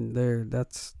and then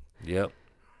that's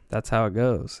how it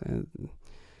goes. And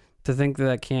to think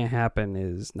that can't happen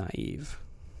is naive.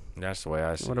 That's the way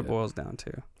I see it. What it boils down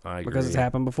to. I agree. Because it's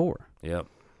happened before. Yep.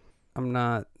 I'm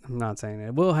not saying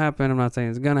it will happen. I'm not saying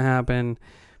it's going to happen.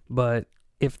 But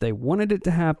if they wanted it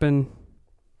to happen,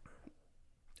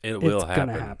 it will happen. It's going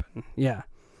to happen. Yeah.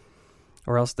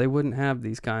 Or else they wouldn't have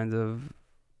these kinds of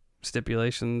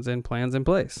stipulations and plans in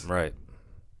place. Right.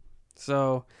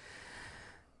 So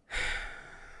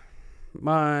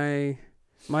my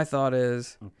thought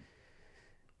is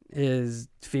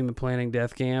FEMA planning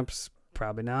death camps?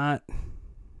 Probably not.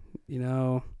 You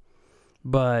know,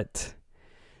 but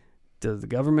does the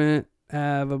government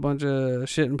have a bunch of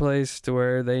shit in place to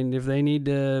where if they need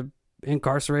to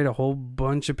incarcerate a whole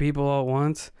bunch of people all at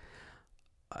once?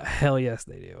 Hell yes,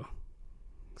 they do.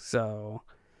 So,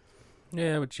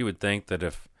 yeah, but you would think that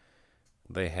if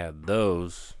they had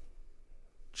those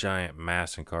giant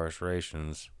mass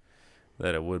incarcerations,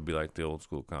 that it would be like the old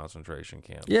school concentration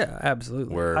camps. Yeah,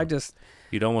 absolutely. Where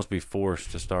you'd almost be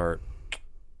forced to start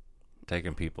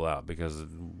taking people out, because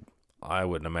I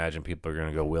wouldn't imagine people are going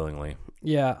to go willingly.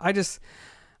 Yeah, I just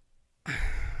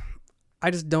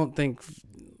don't think.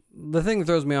 The thing that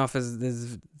throws me off is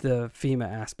the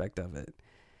FEMA aspect of it.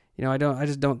 You know, I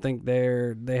just don't think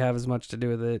they have as much to do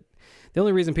with it. The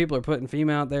only reason people are putting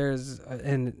FEMA out there is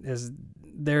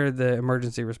they're the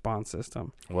emergency response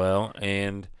system. Well,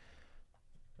 and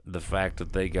the fact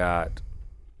that they got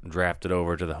drafted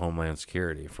over to the Homeland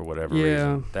Security for whatever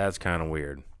reason, that's kind of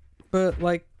weird. But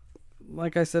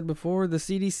like I said before, the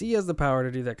CDC has the power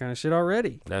to do that kind of shit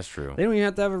already. That's true. They don't even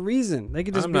have to have a reason. They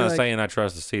could just I'm not saying I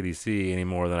trust the CDC any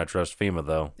more than I trust FEMA,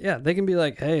 though. Yeah, they can be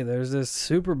like, hey, there's this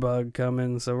super bug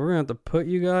coming, so we're going to have to put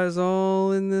you guys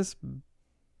all in this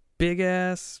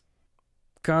big-ass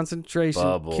concentration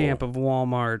bubble camp of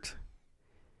Walmart.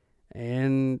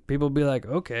 And people be like,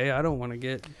 okay, I don't want to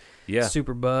get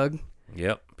super bug.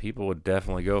 Yep, people would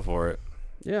definitely go for it.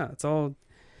 Yeah, it's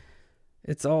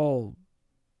all,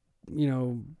 you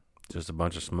know, just a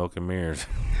bunch of smoke and mirrors.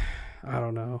 I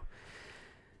don't know.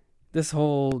 This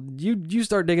whole, you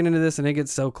start digging into this and it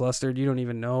gets so clustered, you don't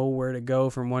even know where to go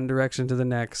from one direction to the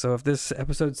next. So if this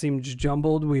episode seems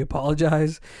jumbled, we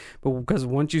apologize. But because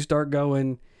once you start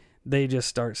going, they just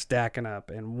start stacking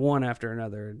up, and one after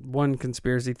another. One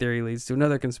conspiracy theory leads to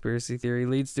another conspiracy theory,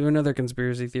 leads to another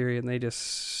conspiracy theory, and they just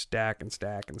stack and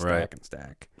stack and stack and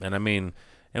stack. And I mean,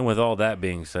 and with all that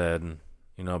being said,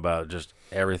 you know, about just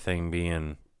everything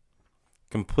being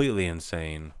completely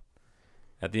insane,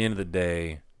 at the end of the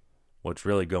day, what's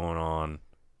really going on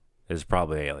is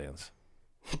probably aliens.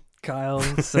 Kyle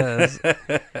says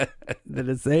that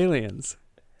it's aliens.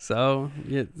 So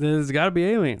there's got to be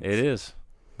aliens. It is,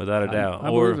 without a doubt. I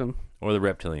believe him. Or the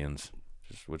reptilians,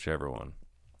 just whichever one.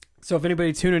 So if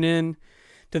anybody tuning in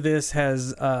to this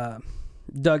has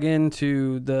dug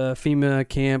into the FEMA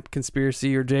camp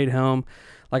conspiracy or Jade Helm,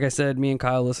 like I said, me and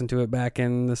Kyle listened to it back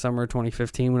in the summer of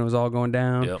 2015 when it was all going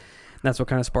down. Yep. And that's what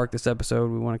kind of sparked this episode.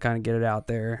 We want to kind of get it out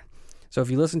there. So if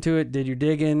you listen to it, did your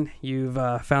digging, you've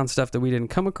found stuff that we didn't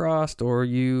come across, or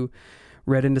you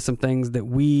read into some things that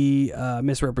we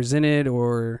misrepresented,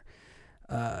 or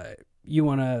you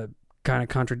want to kind of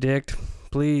contradict,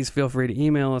 please feel free to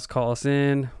email us, call us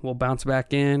in. We'll bounce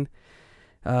back in,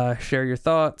 share your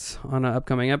thoughts on an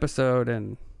upcoming episode,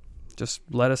 and just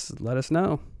let us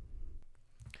know.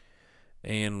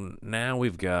 And now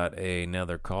we've got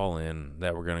another call in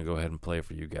that we're going to go ahead and play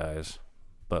for you guys.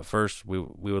 But first, we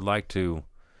would like to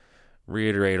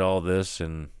reiterate all this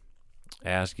and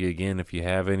ask you again, if you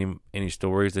have any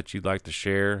stories that you'd like to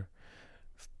share,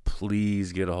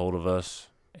 please get a hold of us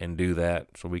and do that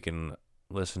so we can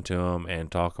listen to them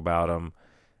and talk about them.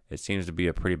 It seems to be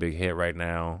a pretty big hit right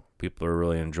now. People are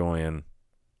really enjoying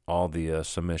all the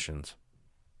submissions.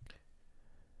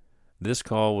 This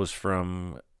call was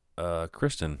from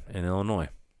Kristen in Illinois.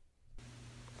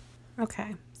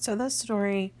 Okay, so this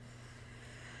story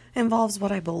involves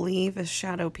what I believe is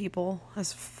shadow people,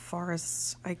 as far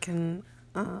as I can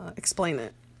explain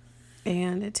it.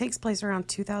 And it takes place around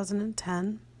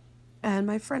 2010. And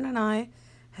my friend and I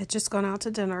had just gone out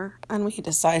to dinner, and we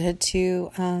decided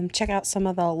to check out some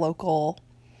of the local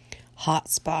hot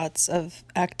spots of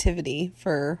activity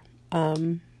for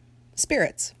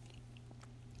spirits.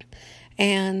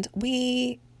 And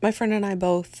my friend and I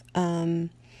both can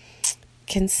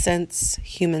sense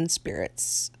human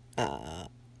spirits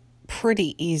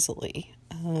pretty easily.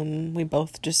 We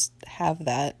both just have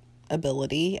that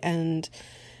ability, and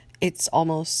it's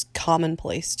almost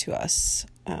commonplace to us.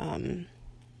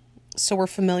 So we're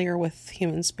familiar with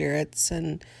human spirits,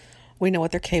 and we know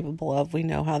what they're capable of. We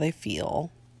know how they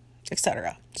feel,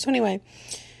 etc. So anyway,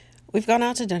 we've gone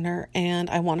out to dinner, and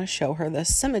I want to show her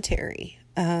this cemetery.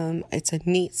 It's a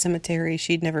neat cemetery.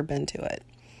 She'd never been to it.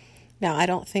 Now, I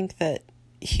don't think that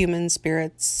human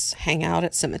spirits hang out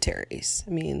at cemeteries.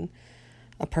 I mean,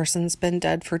 a person's been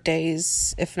dead for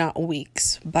days, if not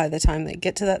weeks, by the time they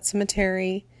get to that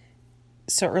cemetery.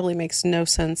 So it really makes no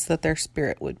sense that their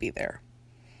spirit would be there.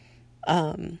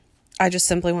 I just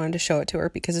simply wanted to show it to her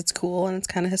because it's cool and it's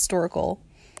kind of historical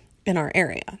in our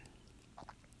area.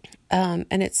 And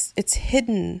it's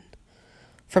hidden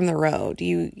from the road.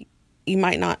 You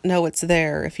might not know it's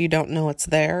there if you don't know it's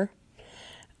there.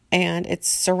 And it's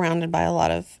surrounded by a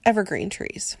lot of evergreen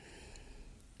trees.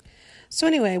 So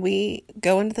anyway, we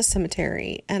go into the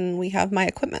cemetery, and we have my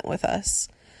equipment with us.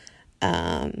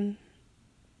 And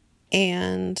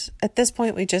at this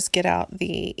point, we just get out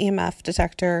the EMF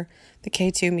detector, the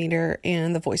K2 meter,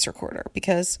 and the voice recorder,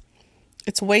 because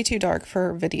it's way too dark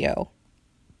for video.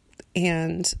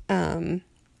 And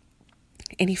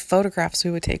any photographs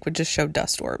we would take would just show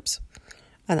dust orbs.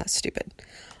 And that's stupid.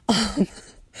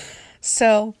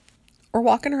 So we're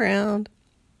walking around.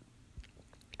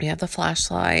 We have the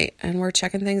flashlight, and we're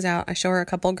checking things out. I show her a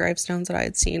couple of gravestones that I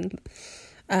had seen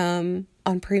on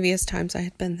previous times I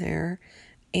had been there.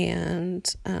 And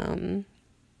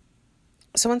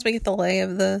so once we get the lay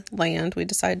of the land, we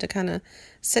decide to kind of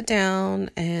sit down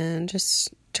and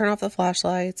just turn off the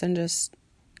flashlights and just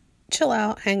chill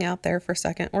out, hang out there for a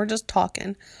second. We're just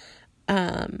talking.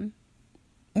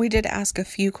 We did ask a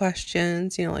few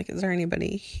questions, like, is there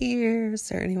anybody here? Is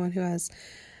there anyone who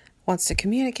wants to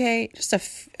communicate?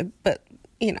 But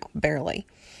barely.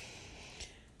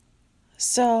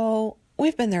 So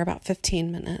we've been there about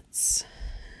 15 minutes.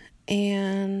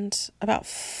 And about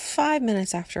 5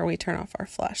 minutes after we turn off our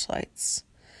flashlights,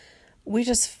 we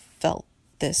just felt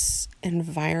this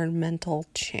environmental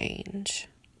change.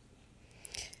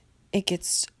 It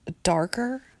gets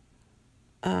darker.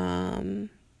 And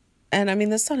I mean,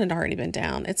 the sun had already been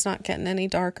down. It's not getting any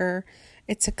darker.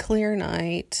 It's a clear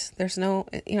night. There's no,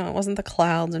 it wasn't the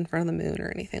clouds in front of the moon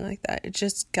or anything like that. It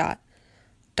just got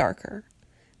darker.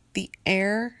 The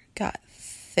air got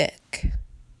thick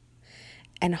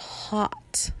and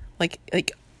hot, like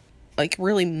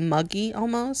really muggy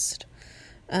almost,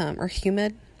 or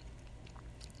humid.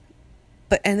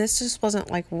 And this just wasn't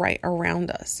like right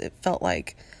around us. It felt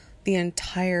like the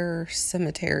entire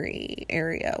cemetery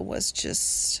area was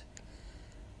just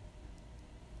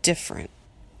different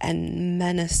and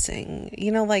menacing.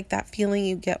 Like that feeling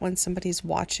you get when somebody's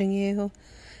watching you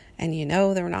and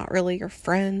they're not really your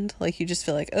friend. Like you just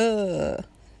feel like, I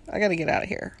gotta get out of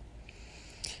here.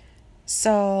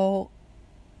 So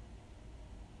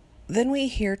then we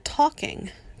hear talking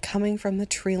coming from the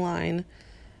tree line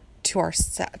to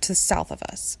the south of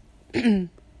us. And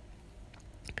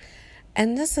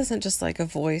this isn't just like a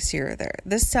voice here or there.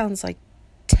 This sounds like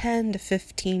 10 to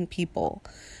 15 people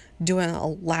doing a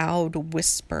loud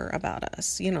whisper about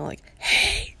us, like,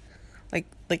 hey,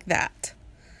 like that.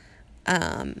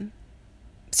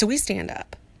 So we stand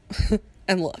up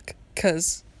and look,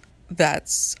 because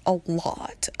that's a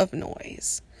lot of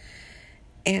noise.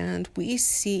 And we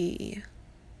see,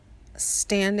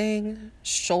 standing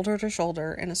shoulder to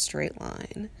shoulder in a straight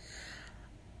line,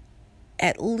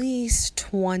 at least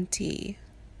 20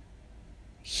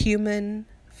 human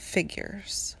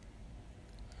figures,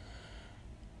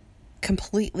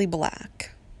 completely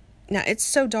black. Now, it's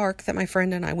so dark that my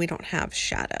friend and we don't have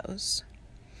shadows.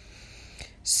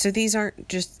 So these aren't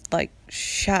just like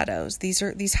shadows.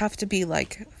 These have to be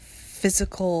like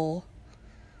physical,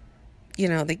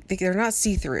 they're not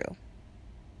see-through.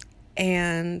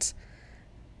 And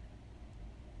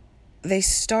they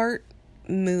start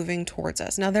moving towards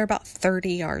us. Now, they're about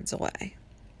 30 yards away.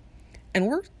 And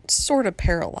we're sort of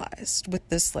paralyzed with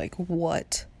this, like,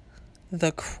 what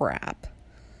the crap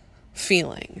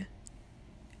feeling.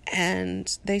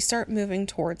 And they start moving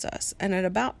towards us. And at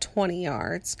about 20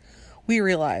 yards, we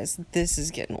realize this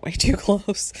is getting way too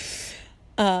close.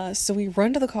 So we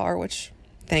run to the car, which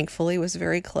thankfully was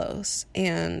very close.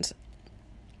 And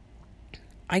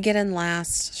I get in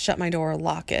last, shut my door,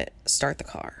 lock it, start the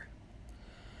car.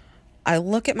 I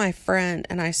look at my friend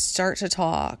and I start to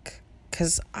talk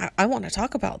because I want to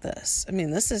talk about this. I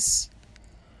mean, this is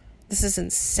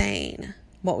insane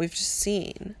what we've just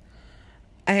seen.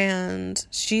 And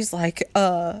she's like,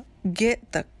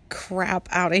 get the crap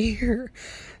out of here.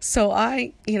 So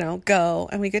I, go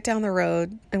and we get down the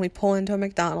road and we pull into a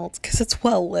McDonald's because it's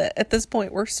well lit. At this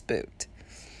point, we're spooked.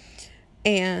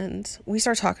 And we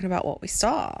start talking about what we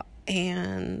saw.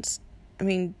 And I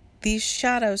mean, these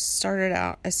shadows started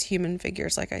out as human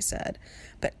figures, like I said,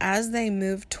 but as they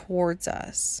moved towards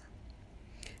us,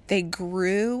 they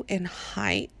grew in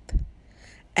height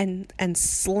and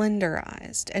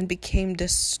slenderized and became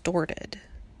distorted.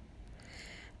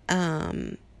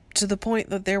 To the point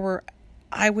that there were,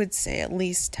 I would say, at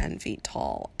least 10 feet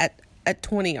tall at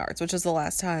 20 yards, which is the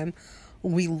last time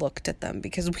we looked at them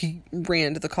because we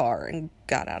ran to the car and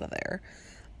got out of there.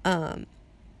 And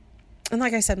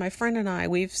like I said, my friend and I,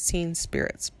 we've seen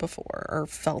spirits before or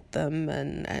felt them,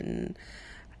 and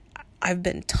I've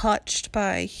been touched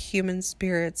by human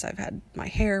spirits. I've had my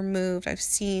hair moved. I've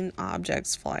seen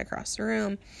objects fly across the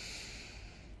room.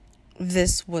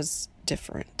 This was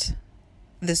different.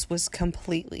 This was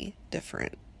completely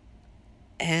different.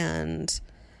 And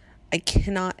I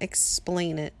cannot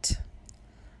explain it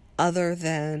other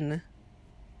than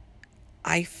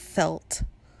I felt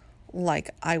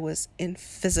like I was in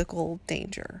physical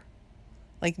danger.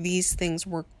 Like these things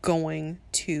were going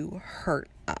to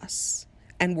hurt us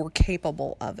and were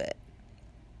capable of it.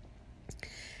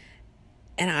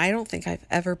 And I don't think I've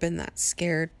ever been that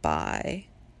scared by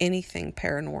anything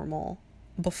paranormal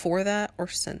before that or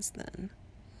since then.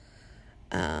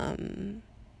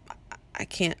 I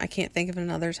can't think of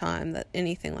another time that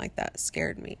anything like that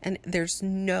scared me. And there's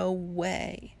no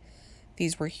way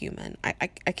these were human. I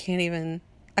can't even,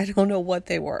 I don't know what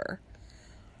they were.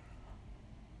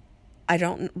 I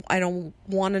don't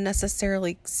want to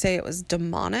necessarily say it was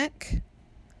demonic.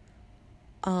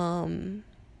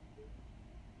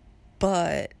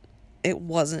 But it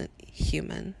wasn't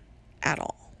human at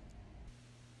all.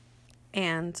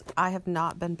 And I have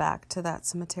not been back to that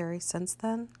cemetery since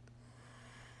then.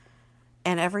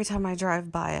 And every time I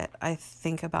drive by it, I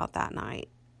think about that night,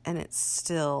 and it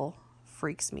still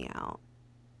freaks me out.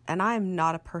 And I am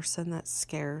not a person that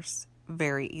scares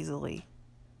very easily.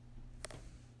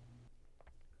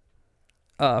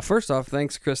 First off,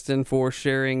 thanks, Kristen, for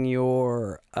sharing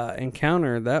your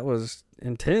encounter. That was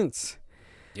intense.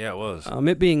 Yeah, it was.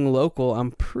 It being local,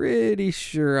 I'm pretty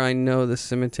sure I know the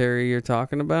cemetery you're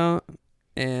talking about.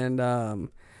 And I've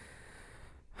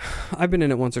been in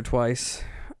it once or twice.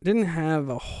 Didn't have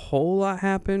a whole lot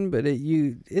happen, but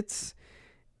you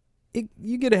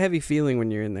get a heavy feeling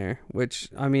when you're in there, which,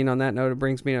 I mean, on that note, it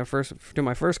brings me to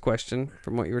my first question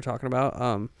from what you were talking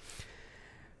about.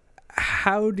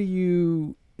 How do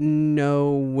you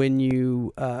know when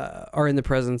you are in the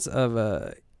presence of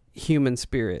a human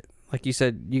spirit? Like you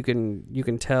said, you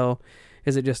can tell.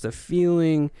 Is it just a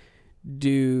feeling?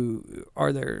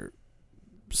 Are there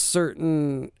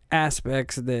certain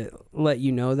aspects that let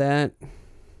you know that?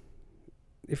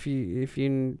 If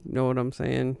you know what I'm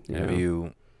saying. Have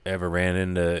you ever ran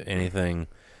into anything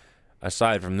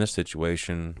aside from this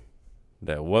situation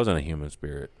that wasn't a human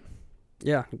spirit?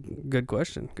 Yeah, good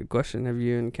question. Have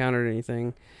you encountered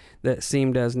anything that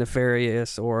seemed as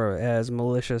nefarious or as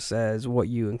malicious as what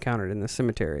you encountered in the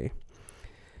cemetery?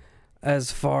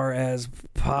 As far as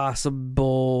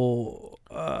possible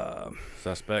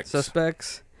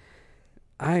suspects,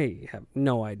 I have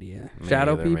no idea.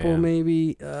 Shadow people, man.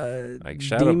 Maybe.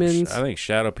 Demons. I think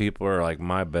shadow people are like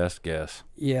my best guess.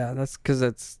 Yeah, that's because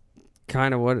that's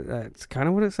kind of what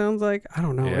it sounds like. I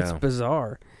don't know. Yeah. It's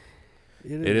bizarre.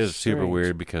 It is super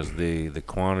weird because the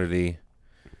quantity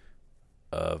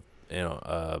of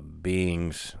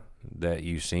beings that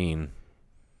you've seen,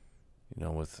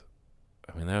 that was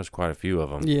quite a few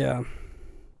of them. Yeah.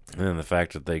 And then the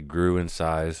fact that they grew in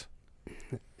size.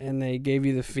 And they gave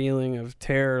you the feeling of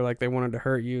terror, like they wanted to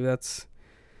hurt you. That's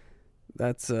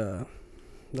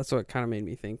what kind of made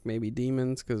me think maybe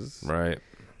demons, because right,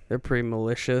 they're pretty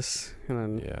malicious.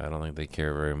 And I don't think they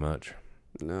care very much.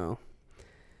 No.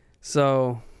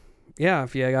 So, yeah,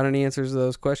 if you got any answers to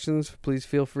those questions, please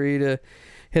feel free to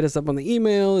hit us up on the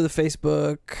email or the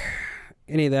Facebook,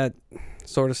 any of that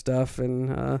sort of stuff,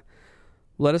 and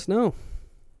let us know.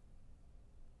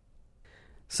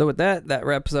 So with that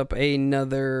wraps up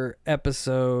another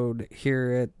episode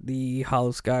here at the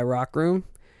Hollow Sky Rock Room.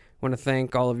 I want to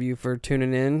thank all of you for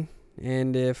tuning in.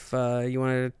 And if you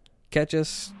want to catch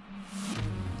us,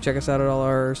 check us out at all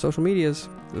our social medias.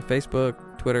 the Facebook,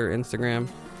 Twitter, Instagram,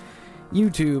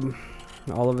 YouTube.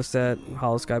 All of us at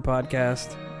Hollow Sky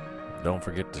Podcast. Don't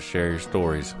forget to share your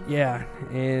stories. Yeah,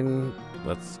 and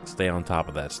Let's stay on top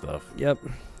of that stuff. yep,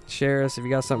 share us. If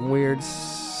you got something weird,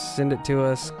 send it to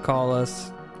us, call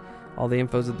us. All the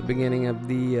info's at the beginning of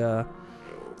the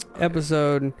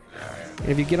episode. And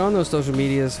if you get on those social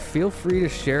medias, feel free to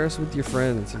share us with your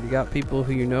friends. If you got people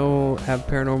who you know have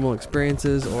paranormal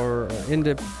experiences or are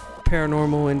into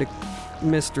paranormal, into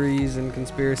mysteries and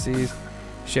conspiracies,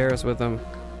 share us with them.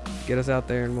 Get us out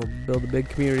there and we'll build a big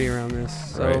community around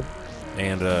this. So, Right.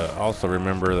 And also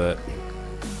remember that,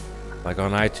 like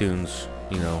on iTunes,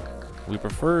 we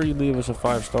prefer you leave us a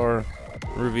 5-star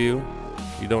review.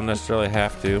 You don't necessarily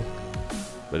have to,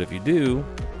 but if you do,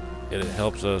 it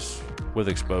helps us with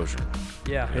exposure.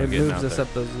 yeah, You know, it getting moves out us there.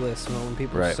 up those lists. When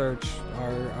people Right. search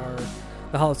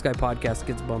the Hollow Sky Podcast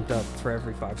gets bumped up for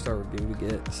every 5-star review we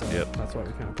get. So Yep. that's why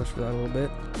we kind of push for that a little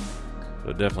bit.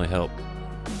 It'll definitely help.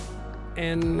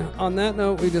 And on that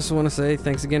note, we just want to say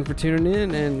thanks again for tuning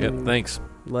in and Yep, thanks.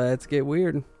 let's get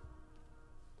weird.